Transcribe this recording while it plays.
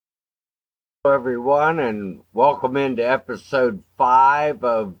Hello, everyone, and welcome into episode 5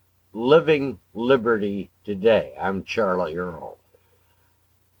 of Living Liberty Today. I'm Charlie Earl.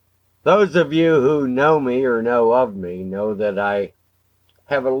 Those of you who know me or know of me know that I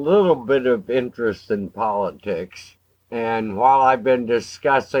have a little bit of interest in politics, and while I've been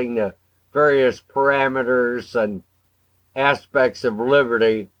discussing the various parameters and aspects of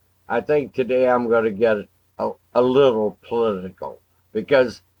liberty, I think today I'm going to get a little political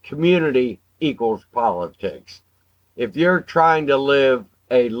because community equals politics. If you're trying to live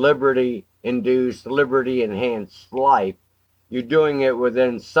a liberty induced, liberty enhanced life, you're doing it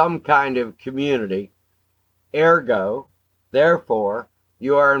within some kind of community. Ergo, therefore,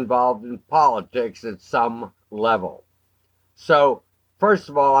 you are involved in politics at some level. So, first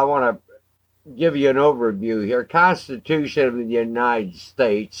of all, I want to give you an overview here. Constitution of the United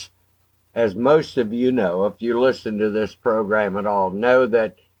States, as most of you know, if you listen to this program at all, know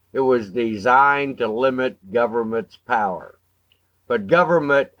that it was designed to limit government's power. But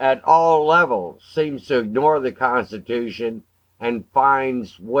government at all levels seems to ignore the Constitution and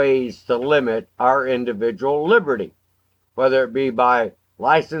finds ways to limit our individual liberty, whether it be by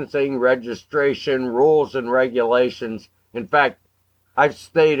licensing, registration, rules, and regulations. In fact, I've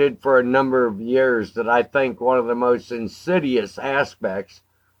stated for a number of years that I think one of the most insidious aspects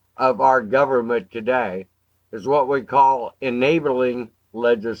of our government today is what we call enabling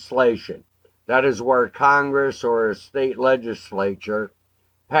legislation. That is where Congress or a state legislature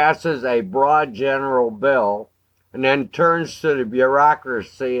passes a broad general bill and then turns to the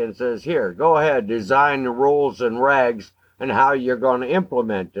bureaucracy and says, here, go ahead, design the rules and regs and how you're going to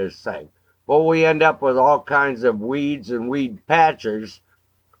implement this thing. Well, we end up with all kinds of weeds and weed patches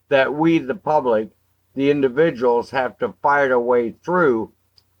that we, the public, the individuals, have to fight our way through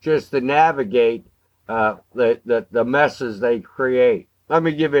just to navigate the messes they create. Let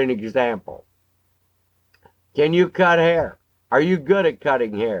me give you an example. Can you cut hair? Are you good at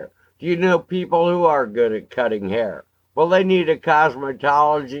cutting hair? Do you know people who are good at cutting hair? Well, they need a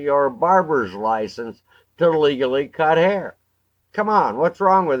cosmetology or a barber's license to legally cut hair. Come on, what's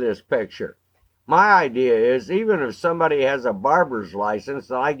wrong with this picture? My idea is even if somebody has a barber's license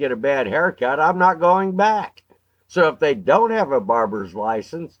and I get a bad haircut, I'm not going back. So if they don't have a barber's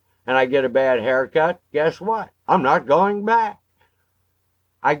license and I get a bad haircut, guess what? I'm not going back.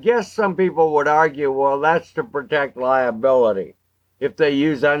 I guess some people would argue, well, that's to protect liability. If they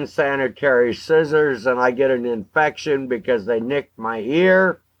use unsanitary scissors and I get an infection because they nicked my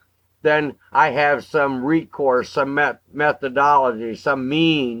ear, then I have some recourse, some methodology, some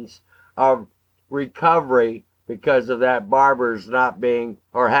means of recovery because of that barber's not being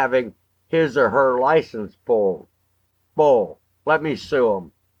or having his or her license pulled. Let me sue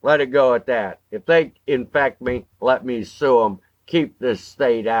them. Let it go at that. If they infect me, let me sue them. Keep this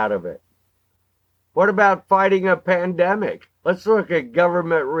state out of it. What about fighting a pandemic? Let's look at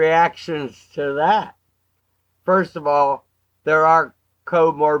government reactions to that. First of all, there are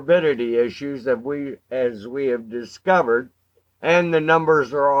comorbidity issues that as we have discovered, and the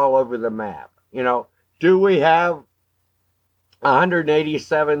numbers are all over the map. Do we have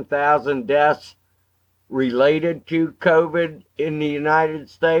 187,000 deaths related to COVID in the United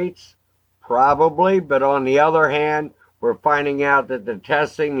States? Probably, but on the other hand, we're finding out that the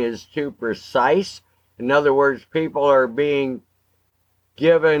testing is too precise. In other words, people are being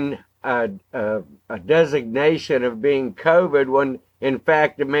given a designation of being COVID when in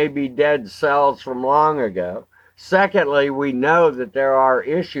fact it may be dead cells from long ago. Secondly, we know that there are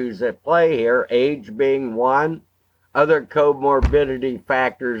issues at play here, age being one, other comorbidity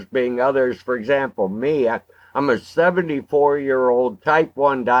factors being others. For example, me, I'm a 74-year-old type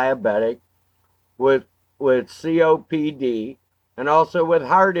 1 diabetic with COPD and also with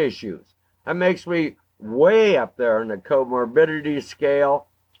heart issues. That makes me way up there on the comorbidity scale.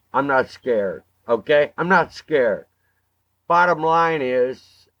 I'm not scared, okay? I'm not scared. Bottom line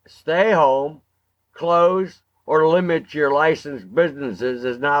is, stay home, close, or limit your licensed businesses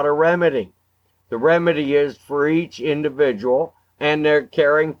is not a remedy. The remedy is for each individual and their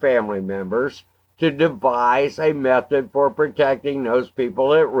caring family members to devise a method for protecting those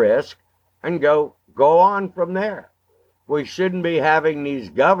people at risk and go on from there. We shouldn't be having these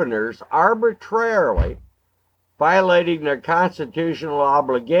governors arbitrarily violating their constitutional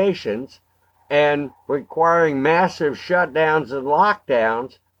obligations and requiring massive shutdowns and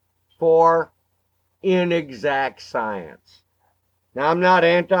lockdowns for inexact science. Now, I'm not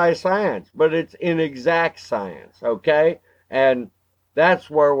anti-science, but it's inexact science, okay? And that's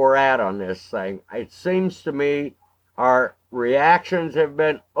where we're at on this thing. It seems to me our reactions have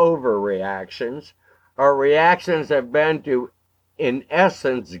been overreactions. Our reactions have been to in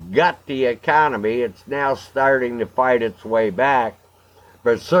essence, gut the economy. It's now starting to fight its way back,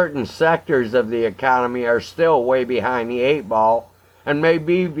 but certain sectors of the economy are still way behind the eight ball and may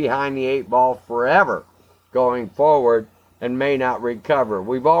be behind the eight ball forever going forward and may not recover.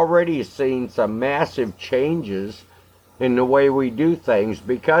 We've already seen some massive changes in the way we do things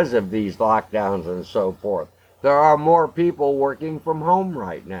because of these lockdowns and so forth. There are more people working from home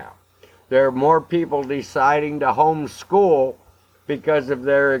right now. There are more people deciding to homeschool because of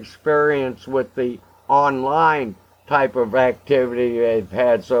their experience with the online type of activity they've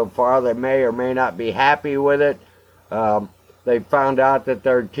had so far. They may or may not be happy with it. They found out that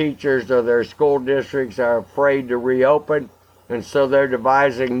their teachers or their school districts are afraid to reopen, and so they're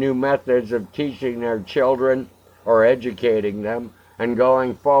devising new methods of teaching their children or educating them and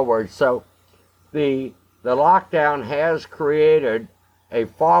going forward. So the lockdown has created a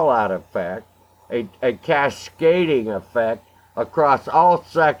fallout effect, a cascading effect across all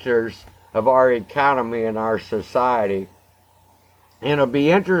sectors of our economy and our society. And it'll be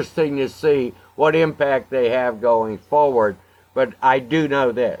interesting to see what impact they have going forward. But I do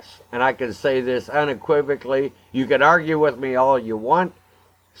know this, and I can say this unequivocally. You can argue with me all you want.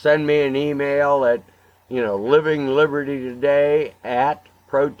 Send me an email at,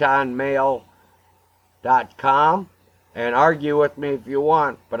 livinglibertytoday@protonmail.com and argue with me if you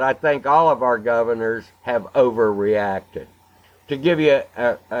want. But I think all of our governors have overreacted. To give you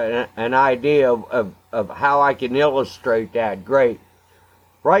an idea of how I can illustrate that, great.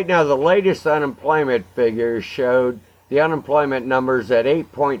 Right now, the latest unemployment figures showed the unemployment numbers at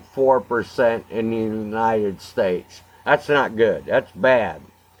 8.4% in the United States. That's not good. That's bad.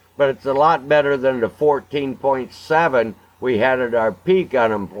 But it's a lot better than the 14.7 we had at our peak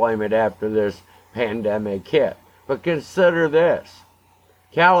unemployment after this pandemic hit. But consider this.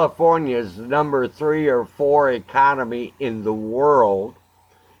 California's number 3 or 4 economy in the world.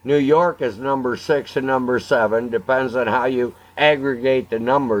 New York is number 6 and number 7. Depends on how you aggregate the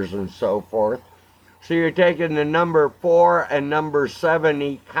numbers and so forth. So you're taking the number 4 and number 7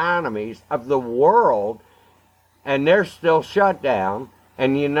 economies of the world, and they're still shut down,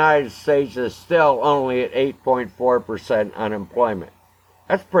 and the United States is still only at 8.4% unemployment.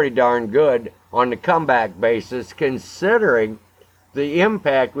 That's pretty darn good on the comeback basis, considering the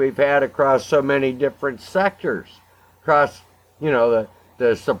impact we've had across so many different sectors, across, the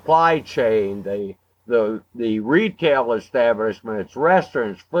supply chain, the retail establishments,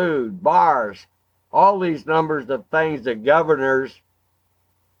 restaurants, food, bars, all these numbers of things that governors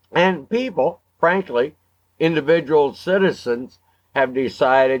and people, frankly, individual citizens, have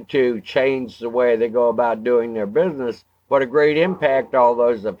decided to change the way they go about doing their business. What a great impact all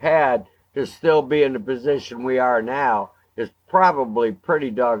those have had. To still be in the position we are now is probably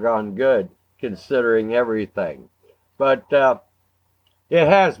pretty doggone good considering everything. But it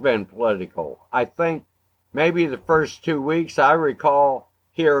has been political. I think maybe the first 2 weeks, I recall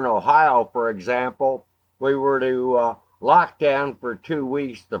here in Ohio, for example, we were to lock down for 2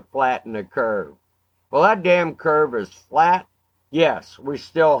 weeks to flatten the curve. Well, that damn curve is flat. Yes, we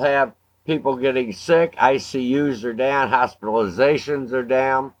still have people getting sick. ICUs are down. Hospitalizations are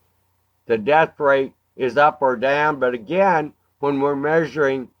down. The death rate is up or down. But again, when we're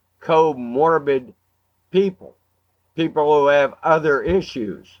measuring comorbid people who have other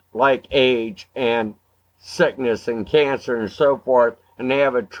issues like age and sickness and cancer and so forth, and they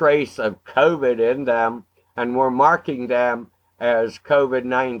have a trace of COVID in them, and we're marking them as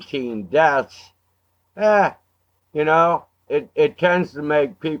COVID-19 deaths, it tends to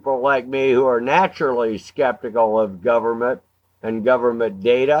make people like me who are naturally skeptical of government and government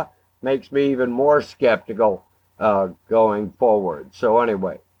data, makes me even more skeptical going forward. So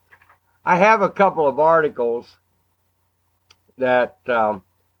anyway, I have a couple of articles that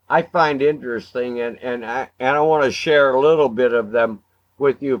I find interesting, and I want to share a little bit of them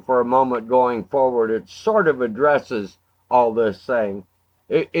with you for a moment going forward. It sort of addresses all this thing.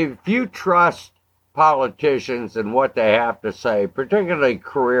 If you trust politicians and what they have to say, particularly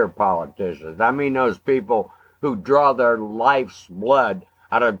career politicians, I mean those people who draw their life's blood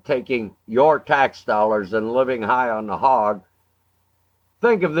out of taking your tax dollars and living high on the hog,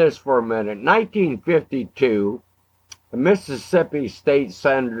 think of this for a minute. 1952, a Mississippi state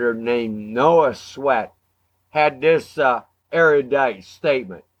senator named Noah Sweat had this erudite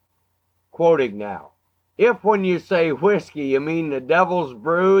statement, quoting now, "If when you say whiskey you mean the devil's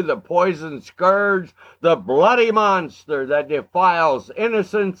brew, the poison scourge, the bloody monster that defiles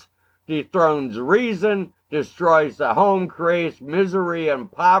innocence, dethrones reason, destroys the home, creates misery and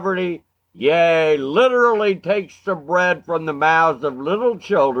poverty, yea, literally takes the bread from the mouths of little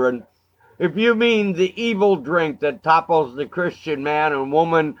children, if you mean the evil drink that topples the Christian man and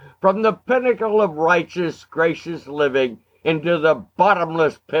woman from the pinnacle of righteous, gracious living into the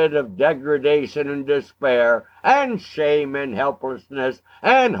bottomless pit of degradation and despair and shame and helplessness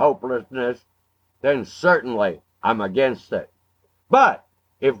and hopelessness, then certainly I'm against it. But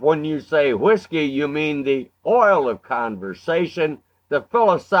if when you say whiskey you mean the oil of conversation, the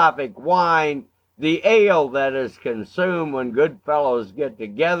philosophic wine, the ale that is consumed when good fellows get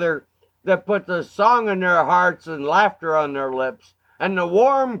together, that puts a song in their hearts and laughter on their lips, and the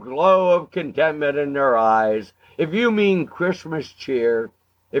warm glow of contentment in their eyes, if you mean Christmas cheer,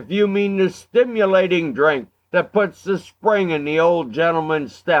 if you mean the stimulating drink that puts the spring in the old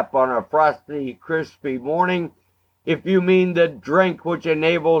gentleman's step on a frosty, crispy morning, if you mean the drink which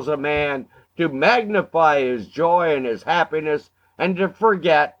enables a man to magnify his joy and his happiness and to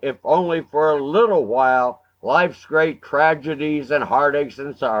forget, if only for a little while, life's great tragedies and heartaches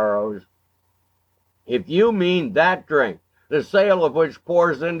and sorrows, if you mean that drink, the sale of which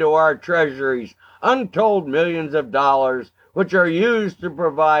pours into our treasuries untold millions of dollars, which are used to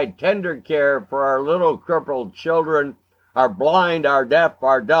provide tender care for our little crippled children, our blind, our deaf,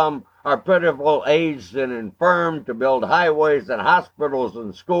 our dumb, our pitiful aged and infirm, to build highways and hospitals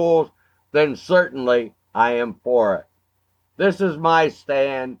and schools, then certainly I am for it. This is my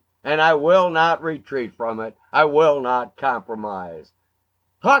stand, and I will not retreat from it. I will not compromise.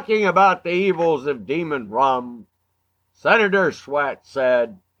 Talking about the evils of demon rum, Senator Sweat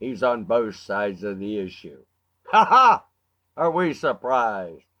said he's on both sides of the issue. Ha ha! Are we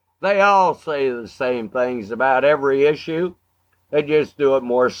surprised? They all say the same things about every issue. They just do it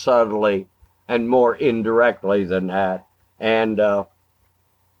more subtly and more indirectly than that. And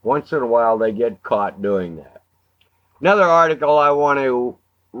once in a while they get caught doing that. Another article I want to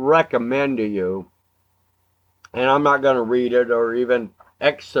recommend to you, and I'm not going to read it or even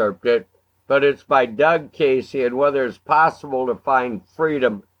excerpt it, but it's by Doug Casey and whether it's possible to find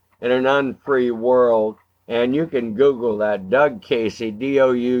freedom in an unfree world. And you can Google that, Doug Casey,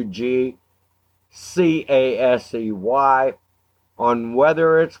 Dougcasey, on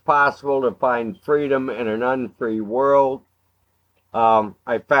whether it's possible to find freedom in an unfree world.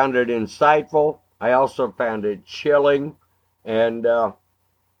 I found it insightful. I also found it chilling, and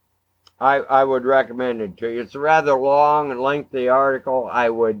I would recommend it to you. It's a rather long and lengthy article. I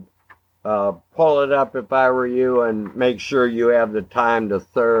would pull it up if I were you and make sure you have the time to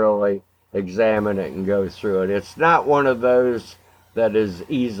thoroughly examine it and go through it. It's not one of those that is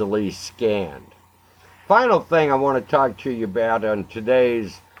easily scanned. Final thing I want to talk to you about on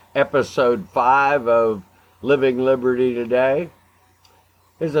today's episode 5 of Living Liberty Today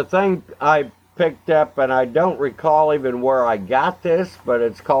is a thing I picked up, and I don't recall even where I got this, but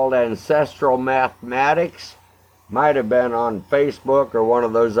it's called ancestral mathematics. Might have been on Facebook or one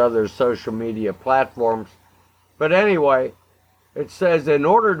of those other social media platforms. But anyway, it says in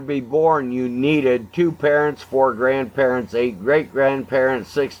order to be born, you needed 2 parents, 4 grandparents, 8 great-grandparents,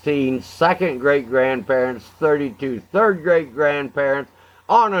 16 second great-grandparents, 32 third great-grandparents,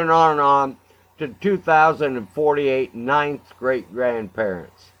 on and on and on, to 2,048 ninth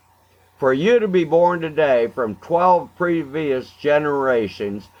great-grandparents. For you to be born today from 12 previous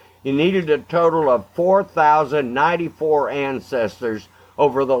generations, you needed a total of 4,094 ancestors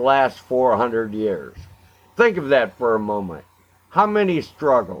over the last 400 years. Think of that for a moment. How many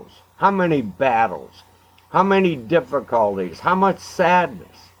struggles, how many battles, how many difficulties, how much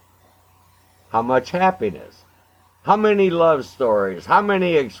sadness, how much happiness, how many love stories, how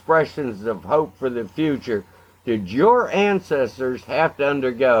many expressions of hope for the future did your ancestors have to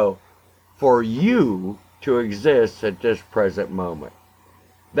undergo for you to exist at this present moment?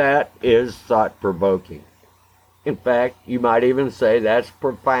 That is thought-provoking. In fact, you might even say that's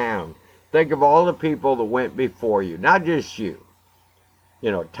profound. Think of all the people that went before you, not just you.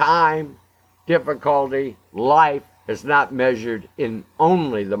 Time, difficulty, life is not measured in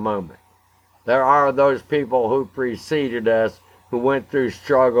only the moment. There are those people who preceded us who went through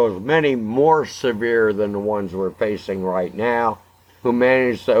struggles many more severe than the ones we're facing right now, who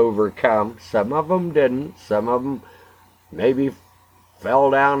managed to overcome. Some of them didn't. Some of them maybe fell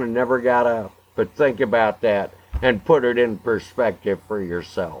down and never got up. But think about that and put it in perspective for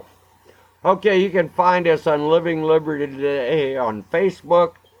yourself. Okay, you can find us on Living Liberty Today on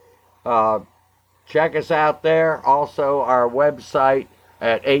Facebook. Check us out there. Also, our website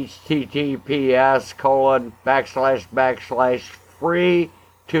at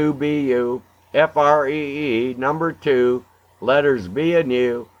https://free2bu, FREE, number 2, letters B and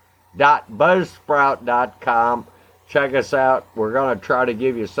U, .buzzsprout.com. Check us out. We're going to try to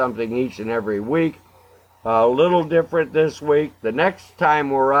give you something each and every week. A little different this week. The next time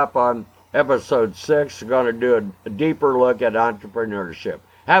we're up on episode 6. We're going to do a deeper look at entrepreneurship.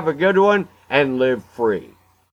 Have a good one and live free.